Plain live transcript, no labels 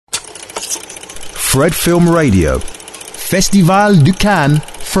Fred Film Radio, Festival du Cannes,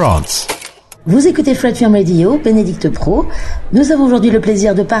 France. Vous écoutez Fred Film Radio, Bénédicte Pro. Nous avons aujourd'hui le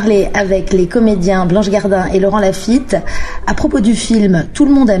plaisir de parler avec les comédiens Blanche Gardin et Laurent Lafitte à propos du film Tout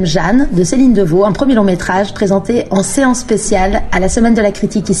le monde aime Jeanne de Céline Devaux, un premier long métrage présenté en séance spéciale à la Semaine de la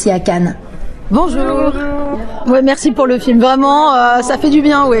Critique ici à Cannes. Bonjour. Ouais, merci pour le film. Vraiment, ça fait du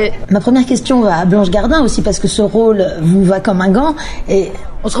bien, ouais. Ma première question va à Blanche Gardin aussi parce que ce rôle vous va comme un gant et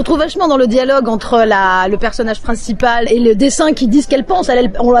on se retrouve vachement dans le dialogue entre le personnage principal et le dessin qui dit ce qu'elle pense.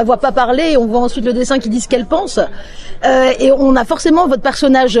 On la voit pas parler, on voit ensuite le dessin qui dit ce qu'elle pense. Et on a forcément votre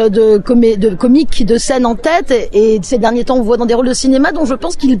personnage de comique, de scène en tête. Et ces derniers temps, on voit dans des rôles de cinéma, donc je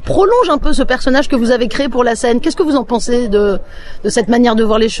pense qu'il prolonge un peu ce personnage que vous avez créé pour la scène. Qu'est-ce que vous en pensez de cette manière de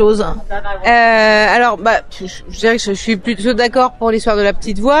voir les choses? Alors, je dirais que je suis plutôt d'accord pour l'histoire de la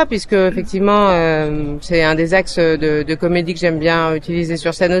petite voix, puisque effectivement, c'est un des axes de comédie que j'aime bien utiliser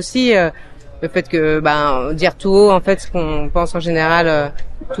sur scène aussi. Le fait que dire tout haut en fait ce qu'on pense en général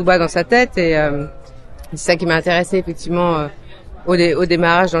tout bas dans sa tête, et c'est ça qui m'a intéressé effectivement au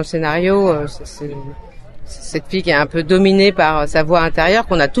démarrage dans le scénario. C'est cette fille qui est un peu dominée par sa voix intérieure,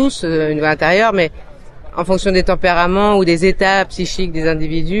 qu'on a tous une voix intérieure, mais en fonction des tempéraments ou des états psychiques des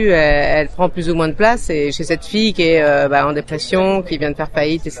individus, elle prend plus ou moins de place. Et chez cette fille qui est en dépression, qui vient de faire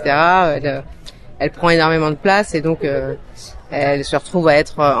faillite, etc., elle prend énormément de place, et donc elle se retrouve à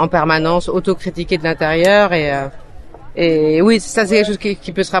être en permanence autocritiquée de l'intérieur, et oui, ça c'est quelque chose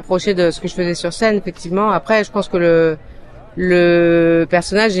qui peut se rapprocher de ce que je faisais sur scène effectivement. Après, je pense que le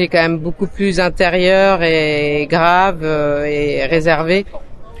personnage est quand même beaucoup plus intérieur et grave et réservé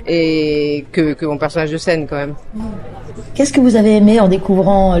que mon personnage de scène quand même. Qu'est-ce que vous avez aimé en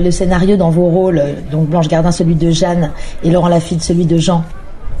découvrant le scénario dans vos rôles, donc Blanche Gardin celui de Jeanne et Laurent Lafitte celui de Jean?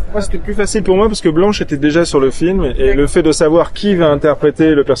 Moi, c'était plus facile pour moi parce que Blanche était déjà sur le film, et le fait de savoir qui va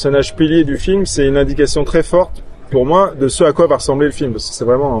interpréter le personnage pilier du film, c'est une indication très forte pour moi de ce à quoi va ressembler le film. Parce que c'est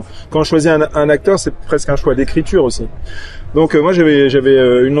vraiment, quand on choisit un acteur, c'est presque un choix d'écriture aussi. Donc moi, j'avais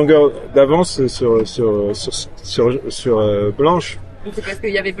une longueur d'avance sur Blanche. C'est parce qu'il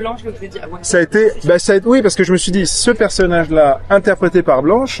y avait Blanche que vous dire. Ouais. Ça a été, oui, parce que je me suis dit, ce personnage-là, interprété par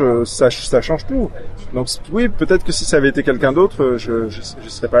Blanche, ça change tout. Donc oui, peut-être que si ça avait été quelqu'un d'autre, je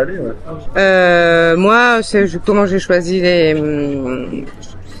serais pas allé. Ouais. Moi, comment j'ai choisi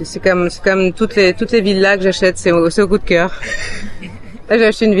c'est comme toutes les villas que j'achète, c'est au coup de cœur. Là, j'ai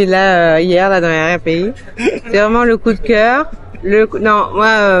acheté une villa hier là dans les RPI. C'est vraiment le coup de cœur.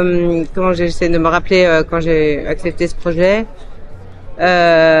 Comment j'ai essayé de me rappeler quand j'ai accepté ce projet.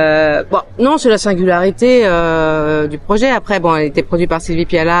 Non, c'est la singularité du projet. Après, elle était produite par Sylvie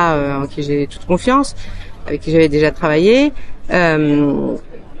Piala, en qui j'ai toute confiance, avec qui j'avais déjà travaillé.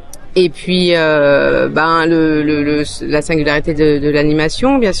 Et puis, la singularité de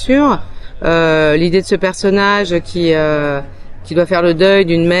l'animation, bien sûr. L'idée de ce personnage qui doit faire le deuil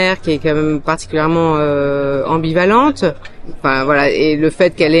d'une mère qui est quand même particulièrement ambivalente. Enfin voilà, et le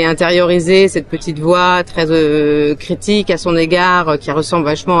fait qu'elle ait intériorisé cette petite voix très critique à son égard, qui ressemble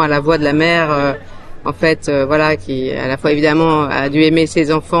vachement à la voix de la mère, qui à la fois évidemment a dû aimer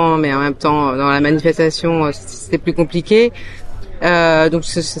ses enfants, mais en même temps dans la manifestation c'était plus compliqué. Donc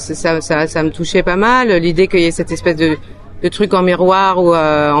ça me touchait pas mal, l'idée qu'il y ait cette espèce de truc en miroir où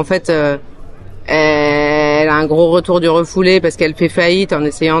elle a un gros retour du refoulé parce qu'elle fait faillite en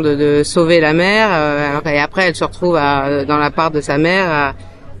essayant de sauver la mère, et après elle se retrouve dans la part de sa mère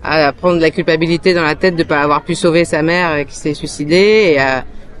à prendre de la culpabilité dans la tête de pas avoir pu sauver sa mère qui s'est suicidée,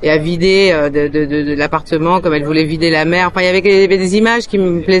 et à vider de l'appartement comme elle voulait vider la mère. Enfin, il y avait des images qui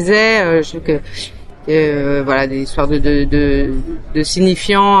me plaisaient. Je trouve que des histoires de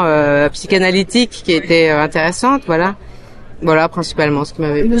signifiants psychanalytiques qui étaient intéressantes. Voilà, principalement ce qui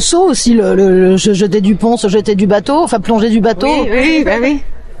m'avait... Le saut aussi, le jeter du pont, se jeter du bateau, enfin plonger du bateau. Oui.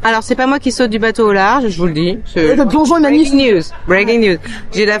 Alors, c'est pas moi qui saute du bateau au large, je vous le dis. Le plongeon est magnifique. Breaking news.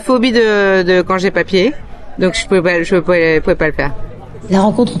 J'ai la phobie de quand j'ai papier, donc je pouvais pas le faire. La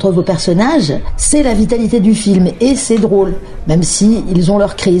rencontre entre vos personnages, c'est la vitalité du film, et c'est drôle, même si ils ont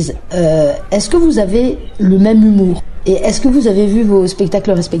leur crise. Est-ce que vous avez le même humour? Et est-ce que vous avez vu vos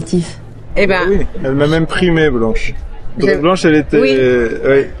spectacles respectifs? Oui, elle m'a même primé, Blanche. Blanche, elle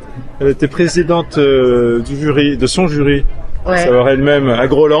était présidente du jury, de son jury, savoir elle-même, à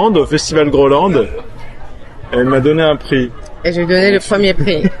Groland, au festival Groland. Elle m'a donné un prix. Et je lui ai donné le premier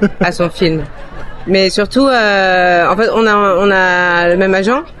prix à son film. Mais surtout, on a le même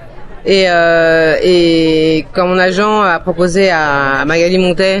agent, et quand mon agent a proposé à Magali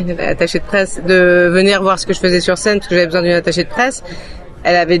Montet, attachée de presse, de venir voir ce que je faisais sur scène, parce que j'avais besoin d'une attachée de presse.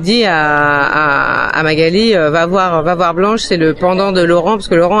 elle avait dit à Magali, va voir Blanche, c'est le pendant de Laurent, parce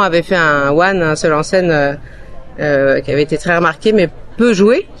que Laurent avait fait un seul en scène qui avait été très remarqué, mais peu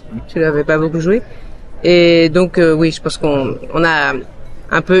joué. Tu l'avais pas beaucoup joué. Et donc oui, je pense qu'on a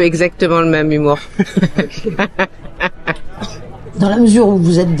un peu exactement le même humour. Dans la mesure où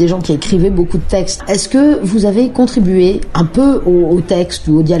vous êtes des gens qui écrivez beaucoup de textes, est-ce que vous avez contribué un peu au texte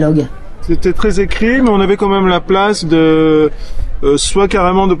ou au dialogue ? C'était très écrit, mais on avait quand même la place de soit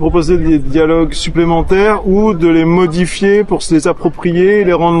carrément de proposer des dialogues supplémentaires ou de les modifier pour se les approprier,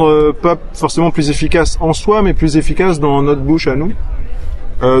 les rendre pas forcément plus efficaces en soi, mais plus efficaces dans notre bouche à nous.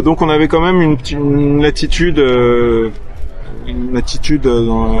 Donc on avait quand même une attitude de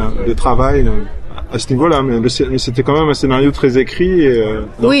travail à ce niveau-là, mais c'était quand même un scénario très écrit.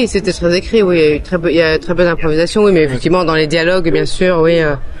 Oui, c'était très écrit, oui. Il y a très peu d'improvisation, oui, mais effectivement dans les dialogues, bien sûr, oui.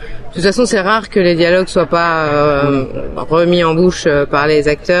 De toute façon, c'est rare que les dialogues soient pas remis en bouche par les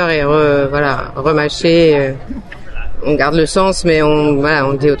acteurs et remâchés. On garde le sens, mais on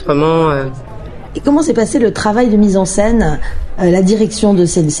le dit autrement. Et comment s'est passé le travail de mise en scène, la direction de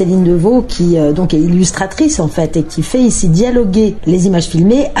Céline Devaux, qui donc est illustratrice en fait et qui fait ici dialoguer les images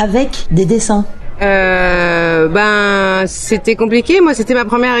filmées avec des dessins? C'était compliqué. Moi, c'était ma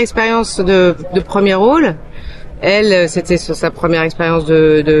première expérience de premier rôle. Elle, c'était sur sa première expérience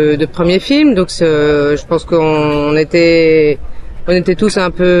de premier film, donc je pense qu'on était tous un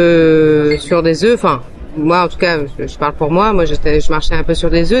peu sur des œufs. Enfin, moi en tout cas, je parle pour moi. Moi, je marchais un peu sur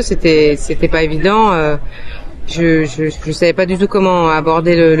des œufs. C'était pas évident. Je savais pas du tout comment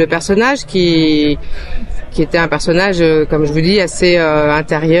aborder le personnage qui était un personnage, comme je vous dis, assez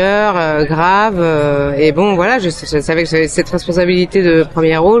intérieur, grave. Et bon, voilà, je savais que j'avais cette responsabilité de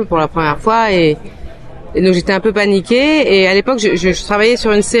premier rôle pour la première fois et donc j'étais un peu paniquée. Et à l'époque, je travaillais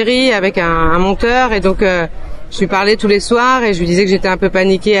sur une série avec un monteur et donc je lui parlais tous les soirs et je lui disais que j'étais un peu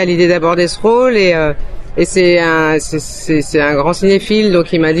paniquée à l'idée d'aborder ce rôle et c'est un grand cinéphile,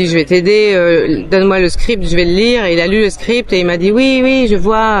 donc il m'a dit je vais t'aider, donne-moi le script, je vais le lire. Et il a lu le script et il m'a dit oui, je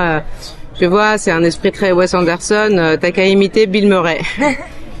vois, c'est un esprit très Wes Anderson, t'as qu'à imiter Bill Murray.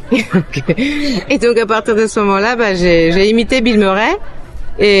 Et donc à partir de ce moment-là, j'ai imité Bill Murray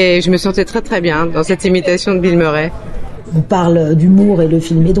et je me sentais très très bien dans cette imitation de Bill Murray. On parle d'humour et le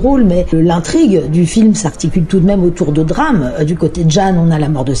film est drôle, mais l'intrigue du film s'articule tout de même autour de drames. Du côté de Jeanne, on a la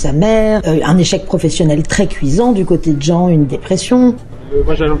mort de sa mère, un échec professionnel très cuisant. Du côté de Jean, une dépression.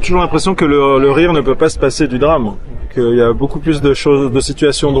 Moi, j'ai toujours l'impression que le rire ne peut pas se passer du drame. Qu'il y a beaucoup plus de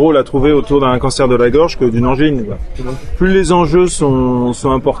situations drôles à trouver autour d'un cancer de la gorge que d'une angine. Plus les enjeux sont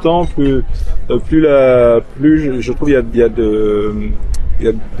importants, plus je trouve il y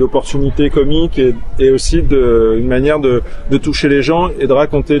a d'opportunités comiques et aussi une manière de toucher les gens et de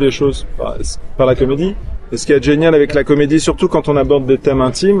raconter les choses par la comédie. Et ce qui est génial avec la comédie, surtout quand on aborde des thèmes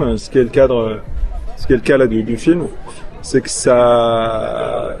intimes, ce qui est le cas là du film, c'est que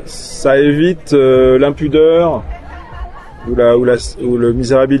ça évite l'impudeur ou le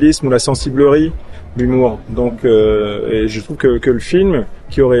misérabilisme ou la sensiblerie de l'humour. Donc et je trouve que le film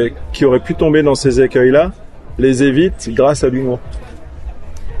qui aurait pu tomber dans ces écueils-là les évite grâce à l'humour.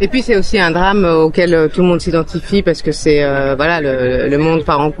 Et puis c'est aussi un drame auquel tout le monde s'identifie parce que c'est le monde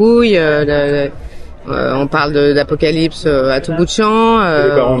part en couille. On parle d'apocalypse à tout bout de champ.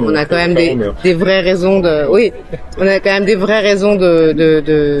 On a quand même des vraies raisons on a quand même des vraies raisons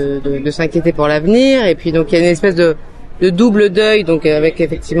de s'inquiéter pour l'avenir. Et puis donc il y a une espèce de double deuil, donc avec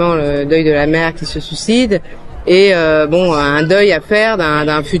effectivement le deuil de la mère qui se suicide et un deuil à faire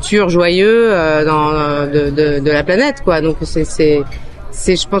d'un futur joyeux de la planète, quoi. Donc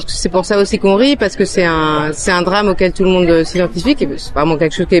je pense que c'est pour ça aussi qu'on rit, parce que c'est un drame auquel tout le monde s'identifie. C'est vraiment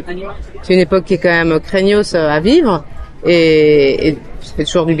quelque chose c'est une époque qui est quand même craignos à vivre, et ça fait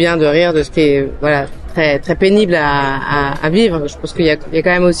toujours du bien de rire de ce qui est très très pénible à vivre. Je pense qu'il y a quand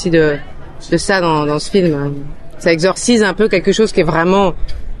même aussi de ça dans ce film. Ça exorcise un peu quelque chose qui est vraiment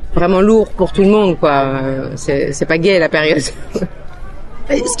vraiment lourd pour tout le monde, quoi. C'est pas gai la période.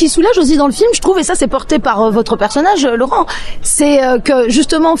 Ce qui soulage aussi dans le film, je trouve, et ça c'est porté par votre personnage, Laurent, c'est que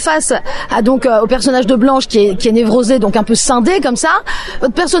justement face à au personnage de Blanche qui est névrosé, donc un peu scindé comme ça,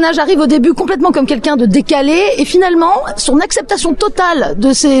 votre personnage arrive au début complètement comme quelqu'un de décalé, et finalement son acceptation totale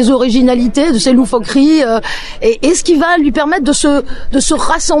de ses originalités, de ses loufoqueries, et ce qui va lui permettre de se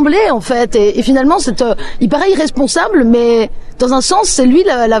rassembler en fait, et finalement il paraît irresponsable, mais dans un sens c'est lui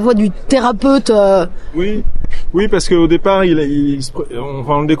la voix du thérapeute. Oui, parce qu'au départ,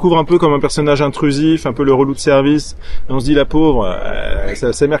 on le découvre un peu comme un personnage intrusif, un peu le relou de service. Et on se dit, la pauvre,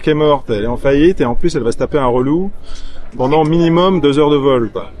 c'est sa mère qui est morte, elle est en faillite, et en plus, elle va se taper un relou pendant minimum 2 heures de vol,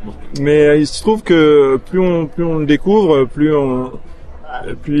 quoi. Mais il se trouve que plus on le découvre, plus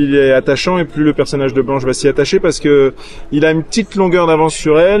plus il est attachant et plus le personnage de Blanche va s'y attacher parce que il a une petite longueur d'avance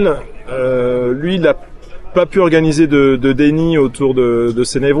sur elle. Lui, il a pas pu organiser de déni autour de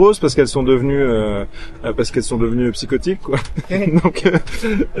ses névroses parce qu'elles sont devenues psychotiques, quoi.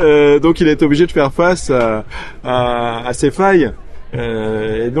 Donc il est obligé de faire face à ses failles.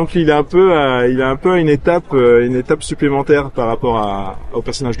 Et donc il a un peu à une étape supplémentaire par rapport au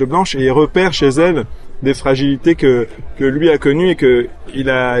personnage de Blanche, et il repère chez elle des fragilités que lui a connues et que il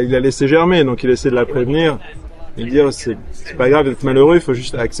a laissé germer. Donc il essaie de la prévenir et de dire c'est pas grave d'être malheureux, il faut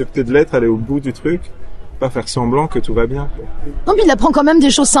juste accepter de l'être, aller au bout du truc, pas faire semblant que tout va bien. Non, mais il apprend quand même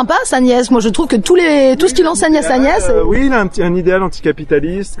des choses sympas, sa nièce. Moi, je trouve que tout ce qu'il enseigne à sa nièce. Oui, il a un idéal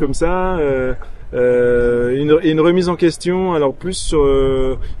anticapitaliste comme ça. Une remise en question, alors plus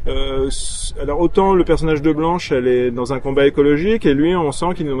sur alors autant le personnage de Blanche, elle est dans un combat écologique, et lui on sent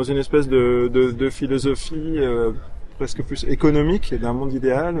qu'il est dans une espèce de philosophie presque plus économique, d'un monde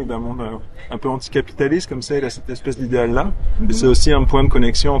idéal, d'un monde un peu anticapitaliste, comme ça il a cette espèce d'idéal là, et c'est aussi un point de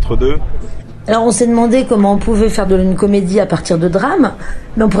connexion entre deux. Alors on s'est demandé comment on pouvait faire de une comédie à partir de drame,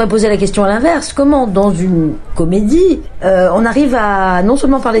 mais on pourrait poser la question à l'inverse. Comment dans une comédie on arrive à non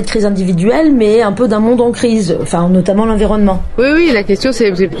seulement parler de crise individuelle, mais un peu d'un monde en crise, enfin notamment l'environnement. Oui, la question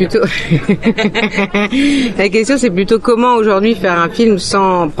c'est plutôt la question c'est plutôt comment aujourd'hui faire un film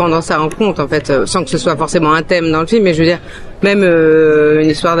sans prendre ça en compte, en fait, sans que ce soit forcément un thème dans le film, mais je veux dire même une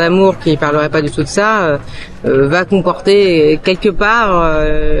histoire d'amour qui parlerait pas du tout de ça va comporter quelque part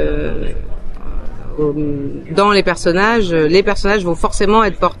dans les personnages vont forcément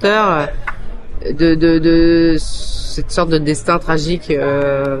être porteurs de cette sorte de destin tragique,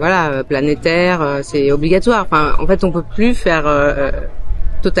 planétaire, c'est obligatoire. Enfin, en fait, on peut plus faire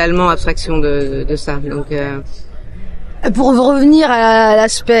totalement abstraction de ça. Donc pour revenir à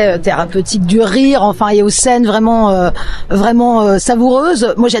l'aspect thérapeutique du rire, enfin, et aux scènes vraiment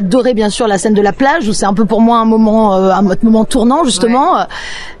savoureuses. Moi, j'ai adoré bien sûr la scène de la plage, où c'est un peu pour moi un moment tournant justement.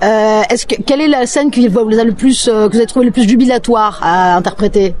 Ouais. Quelle est la scène que vous avez trouvé le plus jubilatoire à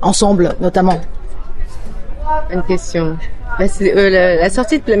interpréter ensemble, notamment? Bonne question. La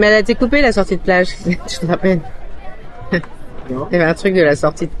sortie de plage, mais elle a été coupée, la sortie de plage. Tu te rappelles? Il y avait un truc de la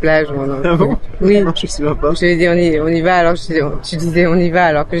sortie de plage. Ah bon? Oui. Non, je sais pas. Je lui ai dit on y va, alors tu disais on y va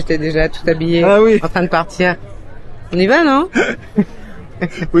alors que j'étais déjà tout habillée, en train de partir. On y va, non?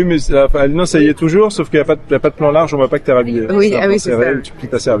 Oui, mais non, ça y est toujours, sauf qu'il n'y a pas de plan large, on voit pas que t'es rhabillée. Oui, c'est ça. Tu plies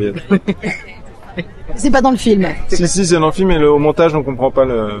ta serviette. C'est pas dans le film. Si, c'est dans le film, mais au montage, on comprend pas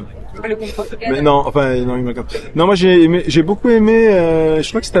le... Mais non, il me compte. Non, moi j'ai beaucoup aimé, je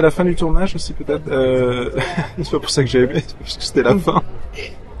crois que c'était à la fin du tournage aussi peut-être, c'est pas pour ça que j'ai aimé, parce que c'était la fin.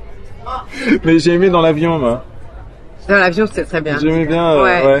 Mais j'ai aimé dans l'avion, moi. Dans l'avion, c'était très bien. J'aimais bien,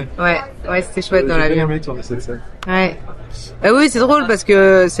 ouais, c'était chouette dans l'avion. J'ai aimé tourner cette scène. Ouais. Oui, c'est drôle parce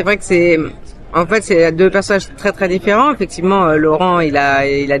que c'est vrai que c'est deux personnages très très différents. Effectivement, Laurent, il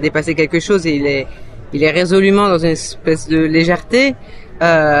a dépassé quelque chose et il est résolument dans une espèce de légèreté.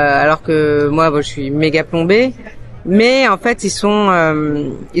 Alors que moi, je suis méga plombée. Mais en fait, ils sont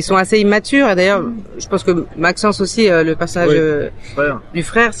assez immatures. Et d'ailleurs, je pense que Maxence aussi, le personnage du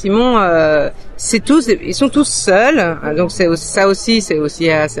frère Simon, ils sont tous seuls. Donc c'est aussi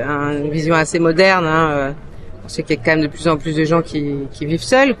une vision assez moderne. On sait qu'il y a quand même de plus en plus de gens qui vivent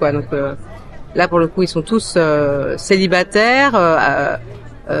seuls, quoi. Donc là, pour le coup, ils sont tous célibataires.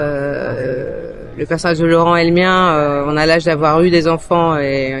 Le personnage de Laurent et le mien, on a l'âge d'avoir eu des enfants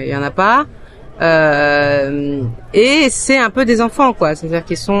et il y en a pas. Et c'est un peu des enfants, quoi. C'est-à-dire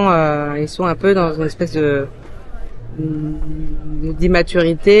qu'ils sont un peu dans une espèce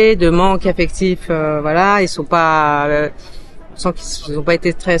d'immaturité, de manque affectif. Ils sont pas, on sent qu'ils n'ont pas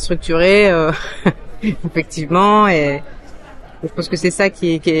été très structurés, effectivement. Et je pense que c'est ça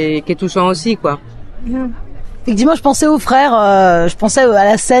qui est touchant aussi, quoi. Effectivement, je pensais aux frères, je pensais à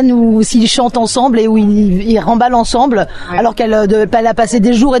la scène où s'ils chantent ensemble et où ils remballent ensemble, alors qu'elle a passé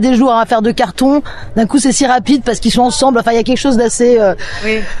des jours et des jours à faire de carton. D'un coup, c'est si rapide parce qu'ils sont ensemble. Enfin, il y a quelque chose d'assez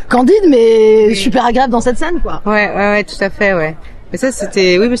candide, mais super agréable dans cette scène, quoi. Ouais, tout à fait, ouais. Mais ça,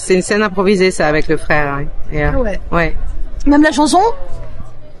 c'était une scène improvisée, ça, avec le frère. Et, ouais. Même la chanson?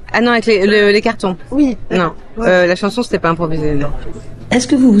 Ah non, avec les cartons. Oui. Non, la chanson, c'était pas improvisé, non. Est-ce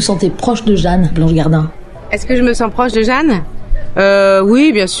que vous vous sentez proche de Jeanne, Blanche Gardin? Est-ce que je me sens proche de Jeanne?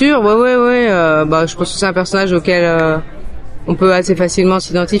 Oui, bien sûr. Ouais. Je pense que c'est un personnage auquel on peut assez facilement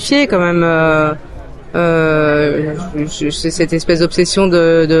s'identifier, quand même. C'est cette espèce d'obsession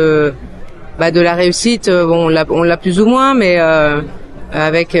de la réussite. On l'a plus ou moins, mais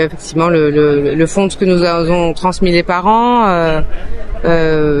avec effectivement le fond de ce que nous avons transmis les parents.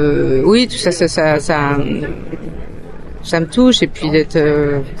 Oui, tout ça ça me touche, et puis d'être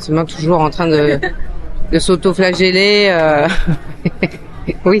effectivement toujours en train de s'auto-flageller.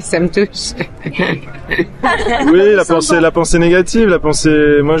 Oui, ça me touche. Oui, la pensée négative,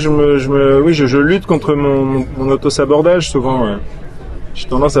 moi je lutte contre mon auto-sabordage souvent. Ouais. J'ai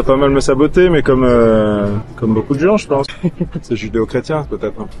tendance à pas mal me saboter, mais comme beaucoup de gens, je pense. C'est judéo-chrétien,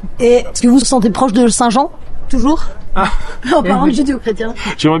 peut-être. Et est-ce que vous vous sentez proche de Saint-Jean, toujours? En parlant de judéo-chrétien.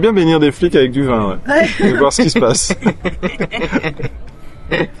 J'aimerais bien bénir des flics avec du vin, ouais. Et voir ce qui se passe.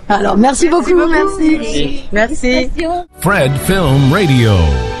 Alors, merci beaucoup. Merci. Fred Film Radio.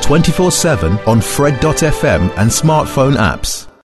 24/7 on Fred.fm and smartphone apps.